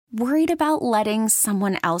Worried about letting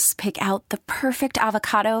someone else pick out the perfect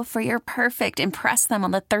avocado for your perfect impress them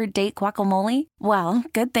on the third date guacamole? Well,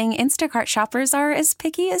 good thing Instacart shoppers are as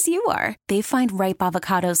picky as you are. They find ripe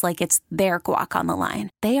avocados like it's their guac on the line.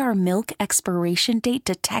 They are milk expiration date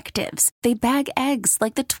detectives. They bag eggs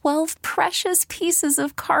like the 12 precious pieces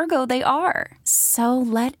of cargo they are. So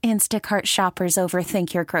let Instacart shoppers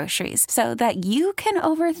overthink your groceries so that you can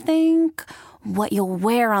overthink what you'll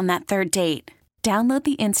wear on that third date. Download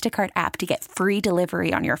the Instacart app to get free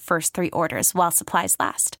delivery on your first 3 orders while supplies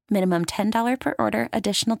last. Minimum $10 per order.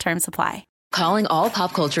 Additional terms apply. Calling all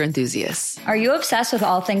pop culture enthusiasts. Are you obsessed with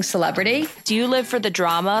all things celebrity? Do you live for the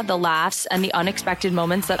drama, the laughs, and the unexpected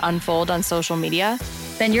moments that unfold on social media?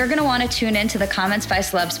 Then you're going to want to tune in to the Comments by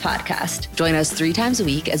Celebs podcast. Join us 3 times a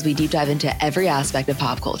week as we deep dive into every aspect of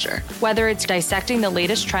pop culture. Whether it's dissecting the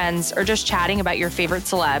latest trends or just chatting about your favorite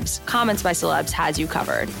celebs, Comments by Celebs has you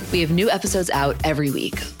covered. We have new episodes out every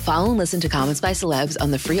week. Follow and listen to Comments by Celebs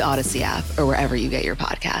on the free Odyssey app or wherever you get your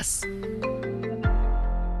podcasts.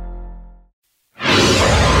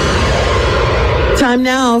 Time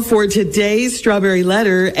now for today's Strawberry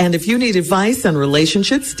Letter. And if you need advice on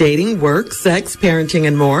relationships, dating, work, sex, parenting,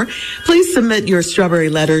 and more, please submit your Strawberry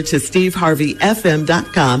Letter to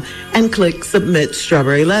steveharveyfm.com and click Submit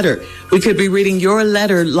Strawberry Letter. We could be reading your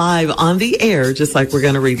letter live on the air, just like we're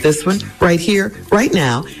going to read this one right here, right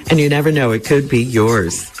now. And you never know, it could be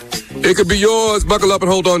yours. It could be yours. Buckle up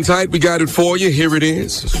and hold on tight. We got it for you. Here it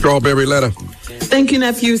is. Strawberry Letter. Thank you,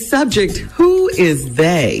 nephew. Subject, who is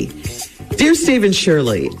they? Dear Steve and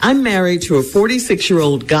Shirley, I'm married to a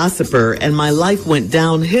 46-year-old gossiper, and my life went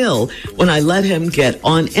downhill when I let him get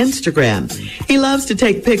on Instagram. He loves to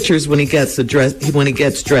take pictures when he gets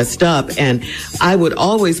dressed up, and I would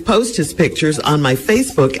always post his pictures on my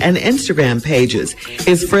Facebook and Instagram pages.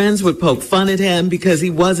 His friends would poke fun at him because he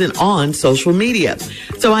wasn't on social media.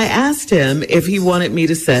 So I asked him if he wanted me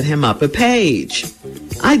to set him up a page.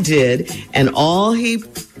 I did, and all he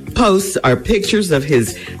posts are pictures of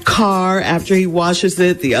his car after he washes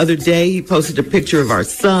it. The other day, he posted a picture of our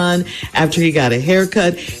son after he got a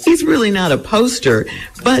haircut. He's really not a poster,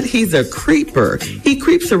 but he's a creeper. He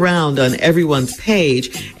creeps around on everyone's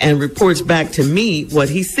page and reports back to me what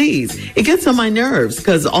he sees. It gets on my nerves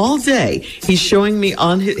because all day he's showing me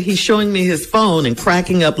his phone and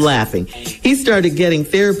cracking up laughing. He started getting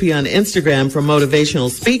therapy on Instagram from motivational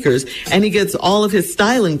speakers, and he gets all of his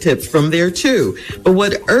styling tips from there too. But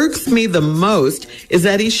what irks me the most is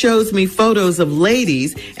that he shows me photos of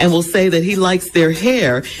ladies and will say that he likes their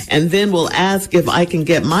hair, and then will ask if I can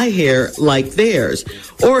get my hair like theirs.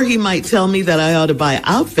 Or he might tell me that I ought to buy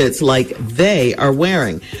outfits like they are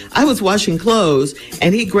wearing. I was washing clothes,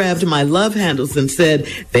 and he grabbed my love handles and said,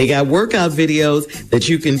 they got workout videos that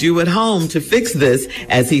you can do at home to fix this,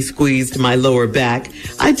 as he squeezed my lower back.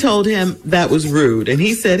 I told him that was rude, and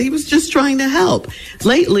he said he was just trying to help.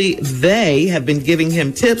 Lately, they have been giving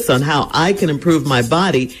him tips on how I can improve my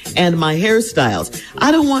body and my hairstyles.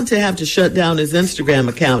 I don't want to have to shut down his Instagram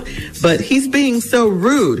account, but he's being so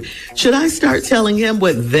rude. Should I start telling him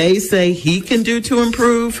what they say he can do to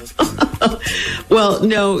improve? Well,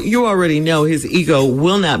 no, you already know his ego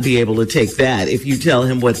will not be able to take that if you tell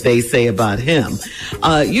him what they say about him.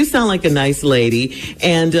 You sound like a nice lady,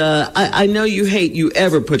 and I know you hate you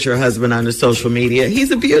ever put your husband on social media.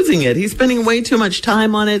 He's abusing it. He's spending way too much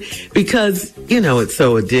time on it because, it's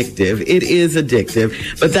so addictive. It is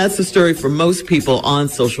addictive, but that's the story for most people on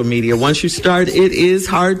social media. Once you start, it is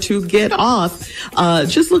hard to get off.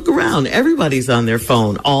 Just look around. Everybody's on their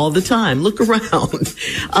phone all the time. Look around.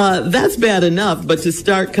 That's bad enough, but to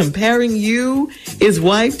start comparing you, his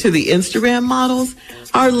wife, to the Instagram models,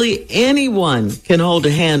 hardly anyone can hold a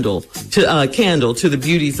candle to the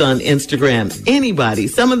beauties on Instagram. Anybody.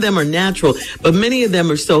 Some of them are natural, but many of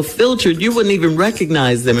them are so filtered you wouldn't even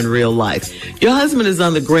recognize them in real life. Your husband is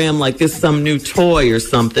on the gram like it's some new toy or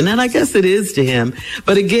something, and I guess it is to him.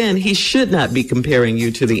 But again, he should not be comparing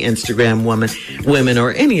you to the Instagram women,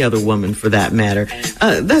 or any other woman for that matter.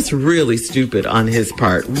 That's really stupid on his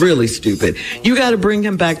part. Really stupid. You got to bring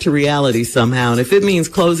him back to reality somehow. And if it means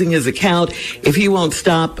closing his account, if he won't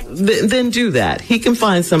stop, then do that. He can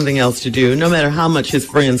find something else to do, no matter how much his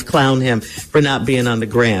friends clown him for not being on the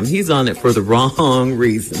gram. He's on it for the wrong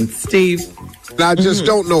reason. Steve? I just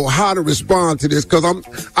don't know how to respond to this because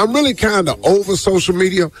I'm really kind of over social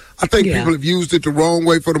media. I think people have used it the wrong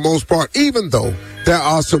way for the most part, even though there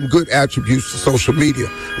are some good attributes to social media.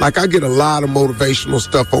 Like I get a lot of motivational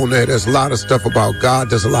stuff on there. There's a lot of stuff about God.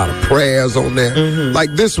 There's a lot of prayers on there.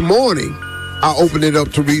 Like this morning, I open it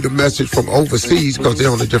up to read a message from overseas because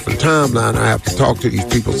they're on a different timeline. I have to talk to these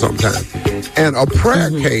people sometimes. And a prayer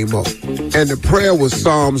came up, and the prayer was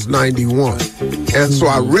Psalms 91. And so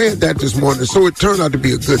I read that this morning. So it turned out to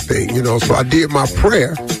be a good thing, you know. So I did my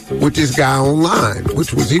prayer with this guy online,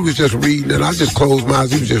 he was just reading, and I just closed my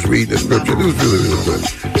eyes. He was just reading the scripture. It was really, really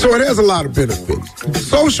good. So it has a lot of benefits.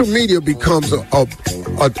 Social media becomes a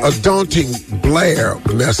daunting Blair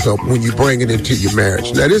mess up when you bring it into your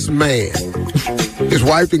marriage. Now, this man, his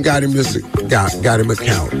wife done got him got him a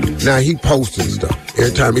account. Now he posting stuff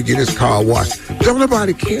every time he get his car washed. Don't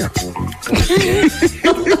nobody care.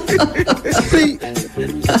 See,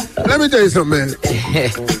 let me tell you something, man.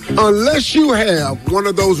 Unless you have one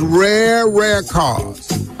of those rare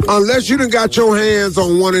cars, unless you done got your hands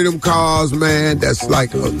on one of them cars, man, that's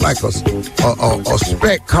like a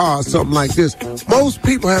spec car or something like this, most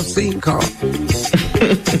people have seen cars.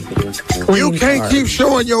 You can't keep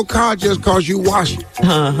showing your car just because you wash it.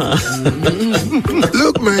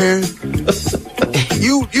 Look, man,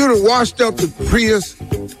 you done washed up the Prius,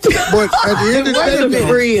 but at the end of the day,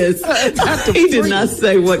 Prius. He did not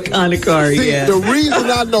say what kind of car he had. The reason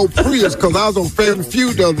I know Prius, because I was on Family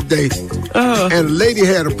Feud the other day, and a lady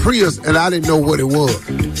had a Prius, and I didn't know what it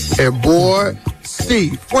was. And boy,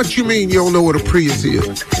 Steve, what you mean you don't know what a Prius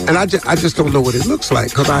is? And I just don't know what it looks like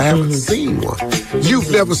because I haven't seen one. You've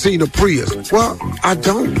never seen a Prius. Well, I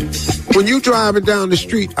don't. When you driving down the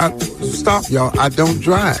street, stop, y'all, I don't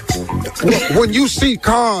drive. When you see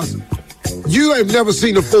cars, you have never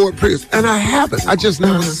seen a Ford Prius, and I haven't. I just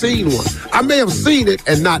never seen one. I may have seen it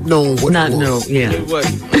and not known what it was.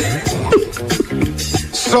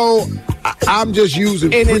 So I'm just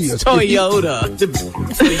using and Prius. It's Toyota.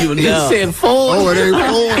 So you know. He said Ford. Oh, it ain't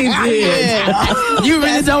Ford? He did. Yeah. You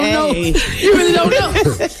really don't know. You really don't know.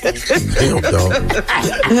 Damn, dog.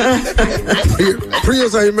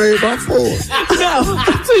 Prius ain't made by Ford. No.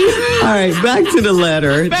 All right, back to the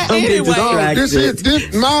letter. Don't get distracted.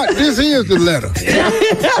 This is the letter.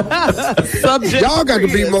 Subject. Y'all got to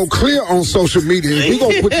be more clear on social media. If we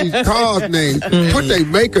gonna put these cars' names, put their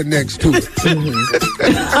maker next to it.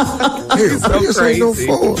 Prius ain't no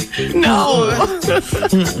Ford. No.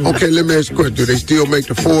 Okay, let me ask you a question. Do they still make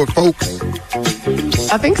the Ford Focus?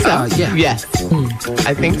 I think so. Yeah. Yes.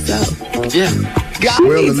 I think so. Yeah. God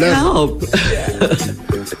needs help.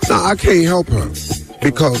 No, I can't help her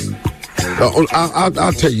because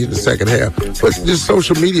I'll tell you in the second half. But this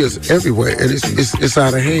social media is everywhere, and it's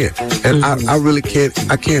out of hand. And I really can't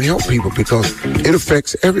help people because it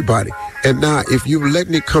affects everybody. And now, if you're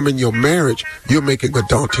letting it come in your marriage, you're making a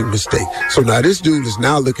daunting mistake. So now this dude is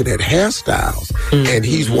now looking at hairstyles, and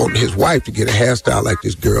he's wanting his wife to get a hairstyle like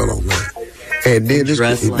this girl online. And then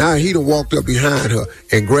now he done walked up behind her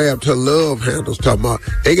and grabbed her love handles, talking about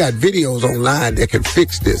they got videos online that can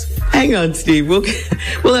fix this. Hang on, Steve. We'll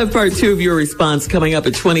have part 2 of your response coming up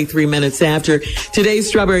at 23 minutes after. Today's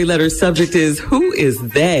Strawberry Letter subject is, who is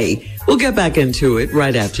they? We'll get back into it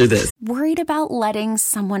right after this. Worried about letting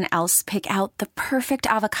someone else pick out the perfect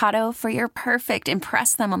avocado for your perfect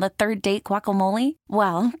impress them on the third date guacamole?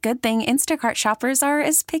 Well, good thing Instacart shoppers are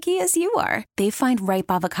as picky as you are. They find ripe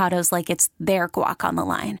avocados like it's their guac on the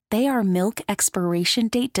line. They are milk expiration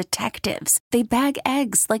date detectives. They bag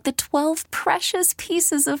eggs like the 12 precious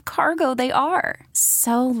pieces of cargo they are.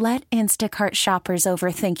 So let Instacart shoppers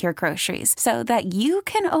overthink your groceries so that you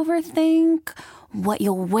can overthink what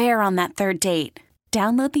you'll wear on that third date.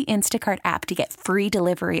 Download the Instacart app to get free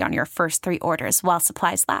delivery on your first 3 orders while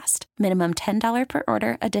supplies last. Minimum $10 per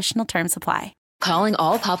order. Additional terms apply. Calling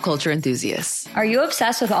all pop culture enthusiasts. Are you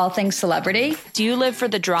obsessed with all things celebrity? Do you live for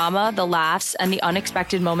the drama, the laughs, and the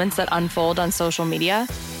unexpected moments that unfold on social media?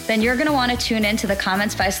 Then you're going to want to tune in to the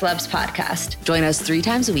Comments by Celebs podcast. Join us 3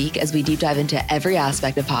 times a week as we deep dive into every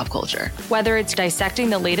aspect of pop culture. Whether it's dissecting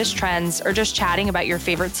the latest trends or just chatting about your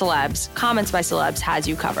favorite celebs, Comments by Celebs has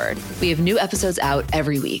you covered. We have new episodes out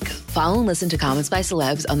every week. Follow and listen to Comments by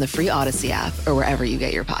Celebs on the free Odyssey app or wherever you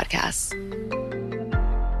get your podcasts.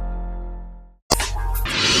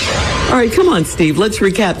 All right, come on, Steve. Let's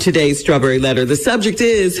recap today's Strawberry Letter. The subject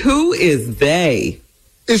is, who is they?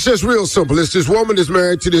 It's just real simple. It's this woman that's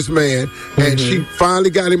married to this man, and she finally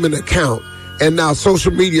got him an account, and now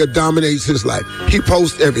social media dominates his life. He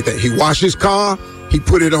posts everything. He washes his car, he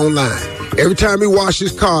put it online. Every time he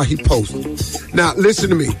washes his car, he posts it. Now, listen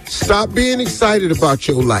to me. Stop being excited about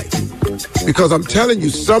your life, because I'm telling you,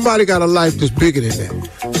 somebody got a life that's bigger than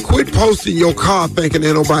that. Quit posting your car thinking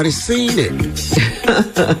ain't nobody seen it.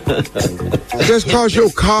 Just because your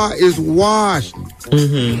car is washed.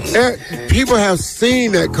 People have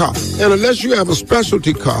seen that car. And unless you have a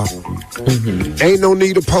specialty car, ain't no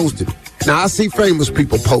need to post it. Now, I see famous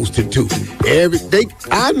people posting, too.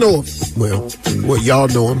 I know, well, y'all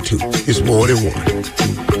know them, too. It's more than one.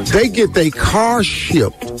 They get their car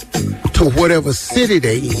shipped to whatever city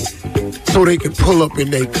they in so they can pull up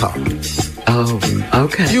in their car. Oh,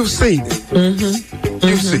 okay. You've seen it. Mm-hmm.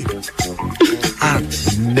 You've seen it.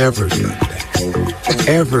 I've never done that.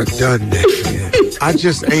 Ever done that, man. I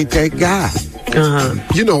just ain't that guy. Uh-huh.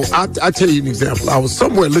 You know, I'll tell you an example. I was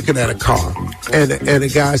somewhere looking at a car, and a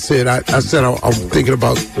guy said, I'm thinking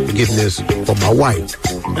about getting this for my wife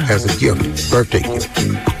as a gift, birthday gift.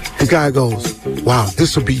 The guy goes, wow,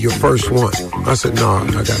 this will be your first one. I said, no, I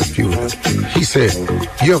got a few of them. He said,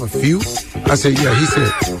 you have a few? I said, yeah. He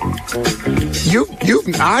said,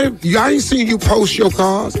 I ain't seen you post your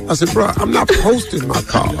cars. I said, bro, I'm not posting my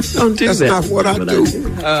cars. Don't do That's that. not what I do.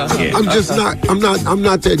 I'm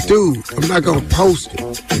not that dude. I'm not going to post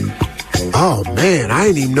it. Oh, man, I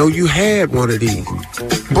didn't even know you had one of these.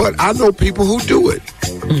 But I know people who do it.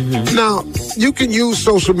 Mm-hmm. Now, you can use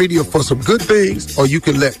social media for some good things, or you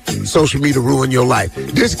can let social media ruin your life.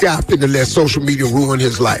 This guy finna let social media ruin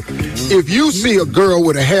his life. If you see a girl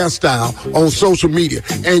with a hairstyle on social media,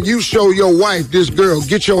 and you show your wife this girl,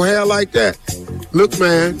 get your hair like that, look,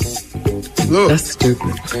 man, look. That's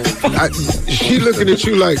stupid. She looking at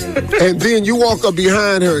you like, and then you walk up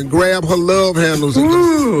behind her and grab her love handles.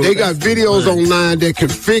 And they got videos online that can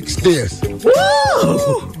fix this. Woo!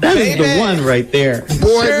 That is the one right there.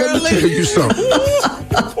 Boy, let me tell you something.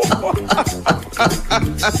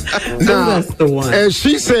 Now, that's the one. As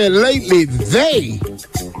she said lately, they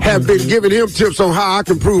have been giving him tips on how I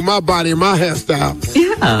can improve my body and my hairstyle.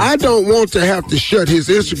 Yeah. I don't want to have to shut his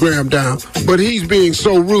Instagram down, but he's being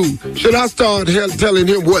so rude. Should I start telling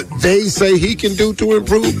him what they say he can do to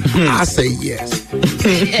improve? I say yes.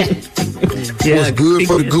 Yeah, what's good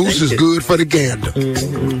for the goose is good for the gander.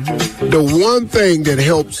 Mm-hmm. The one thing that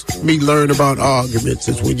helps me learn about arguments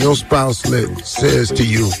is when your spouse says to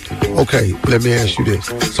you, okay, let me ask you this.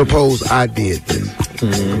 Suppose I did this.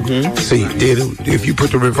 Mm-hmm. See, if you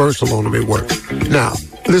put the reversal on them, it works. Now,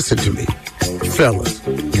 listen to me. Fellas,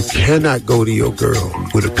 you cannot go to your girl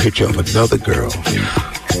with a picture of another girl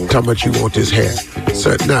talking about you want this hair.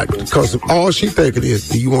 So not because all she thinking is,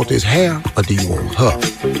 do you want this hair or do you want her?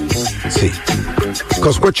 See,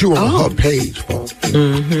 because what you on her page for?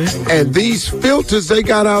 Mm-hmm. And these filters they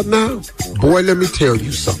got out now, boy, let me tell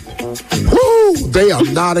you something. Woo, they are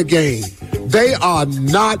not a game. They are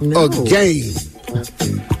not a game.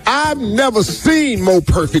 I've never seen more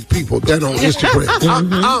perfect people than on Instagram. I'm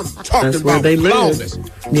talking That's where about they flawless.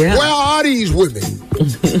 Yeah. Where are these women?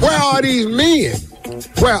 Where are these men?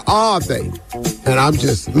 Where are they? And I'm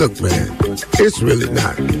just, look, man, it's really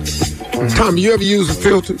not. Tommy, you ever use a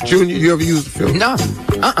filter? Junior, you ever use a filter? No.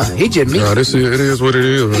 He just me. No, it is what it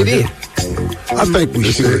is. It is. I think we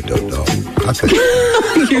should, though, dog. I think.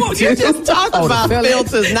 You just talked about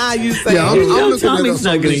filters. Now you say, yeah, I'm looking Tommy's at us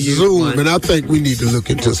not on gonna this use Zoom, one. and I think we need to look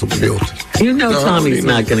into some filters. You know Tommy's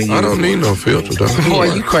not going to use I don't need no filter, dog.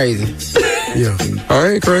 Boy, you crazy. Yeah.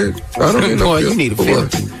 I ain't crazy. I don't need no Boy, filter. you need a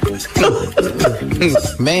filter.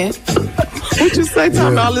 Man. what you say,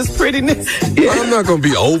 talking about all this prettiness? I'm not going to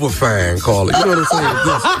be over fine, Carla. You know what I'm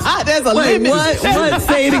saying? There's a Wait, limit. what?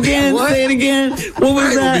 Say it again. Say it again. What was I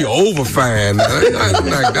ain't that? going to be over fine.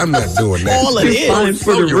 I'm not doing that. All of It's it. fine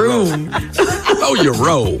for the room. Oh, you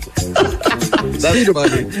roll. See, the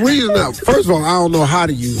reason first of all, I don't know how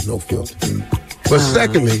to use no filter. But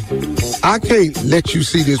secondly, I can't let you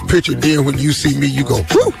see this picture, then when you see me, you go,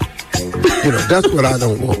 whoo. You know, that's what I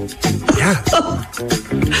don't want. Yeah.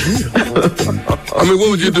 I mean, what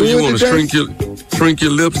would you do? You want to shrink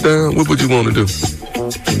your lips down? What would you want to do?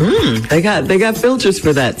 They got filters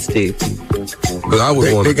for that, Steve. Because I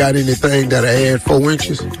would want They to. got anything that'll add 4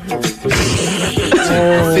 inches? For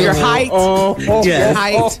your height. Yes.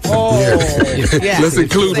 Height. Yeah. Let's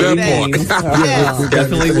include that part. Yes.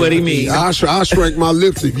 Definitely what he means. I'll shrink my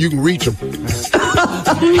lips if you can reach them.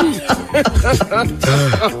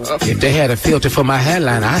 If they had a filter for my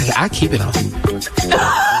hairline, I keep it on.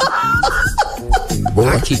 Boy,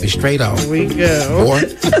 I keep it straight on. We go. boy,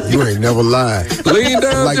 you ain't never lied. Lean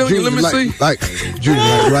down, Like Junior. Let me see. Like Junior,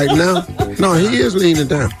 like right now. No, he is leaning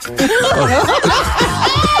down.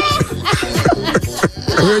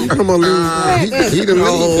 Where you come on, leaning down? He done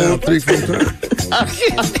leaned down 3-4 times.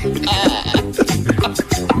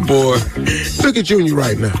 Boy. Look at Junior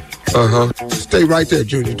right now. Uh-huh. Stay right there,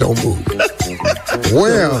 Junior. Don't move.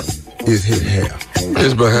 Where is his hair?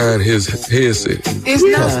 It's behind his headset. It's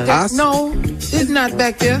not. No, it's not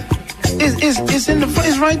back there. It's in the.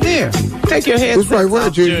 It's right there. Take your head. It's right where,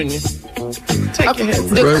 Junior?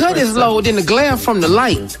 The cut is low, then the glare from the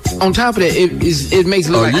light. On top of that, it makes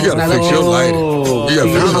it look like you gotta fix your lighting. You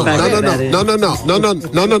gotta fix your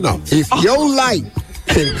lighting. No. If your light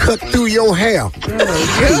can cut through your hair to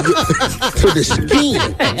the skin,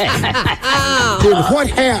 then what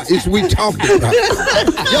hair is we talking about?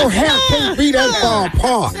 Your hair can't be that far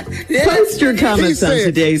apart. Post your comments on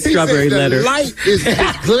today's Strawberry Letter. The light is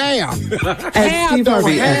the glare. At Steve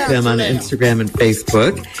Harvey FM on Instagram and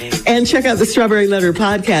Facebook. And check out the Strawberry Letter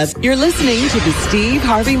podcast. You're listening to the Steve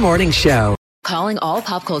Harvey Morning Show. Calling all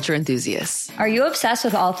pop culture enthusiasts. Are you obsessed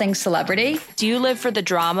with all things celebrity? Do you live for the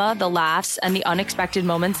drama, the laughs, and the unexpected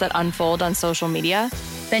moments that unfold on social media?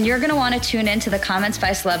 Then you're going to want to tune in to the Comments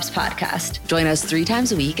by Celebs podcast. Join us 3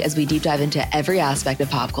 times a week as we deep dive into every aspect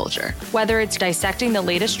of pop culture. Whether it's dissecting the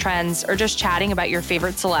latest trends or just chatting about your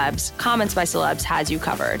favorite celebs, Comments by Celebs has you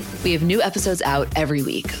covered. We have new episodes out every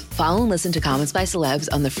week. Follow and listen to Comments by Celebs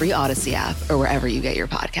on the free Odyssey app or wherever you get your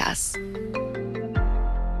podcasts.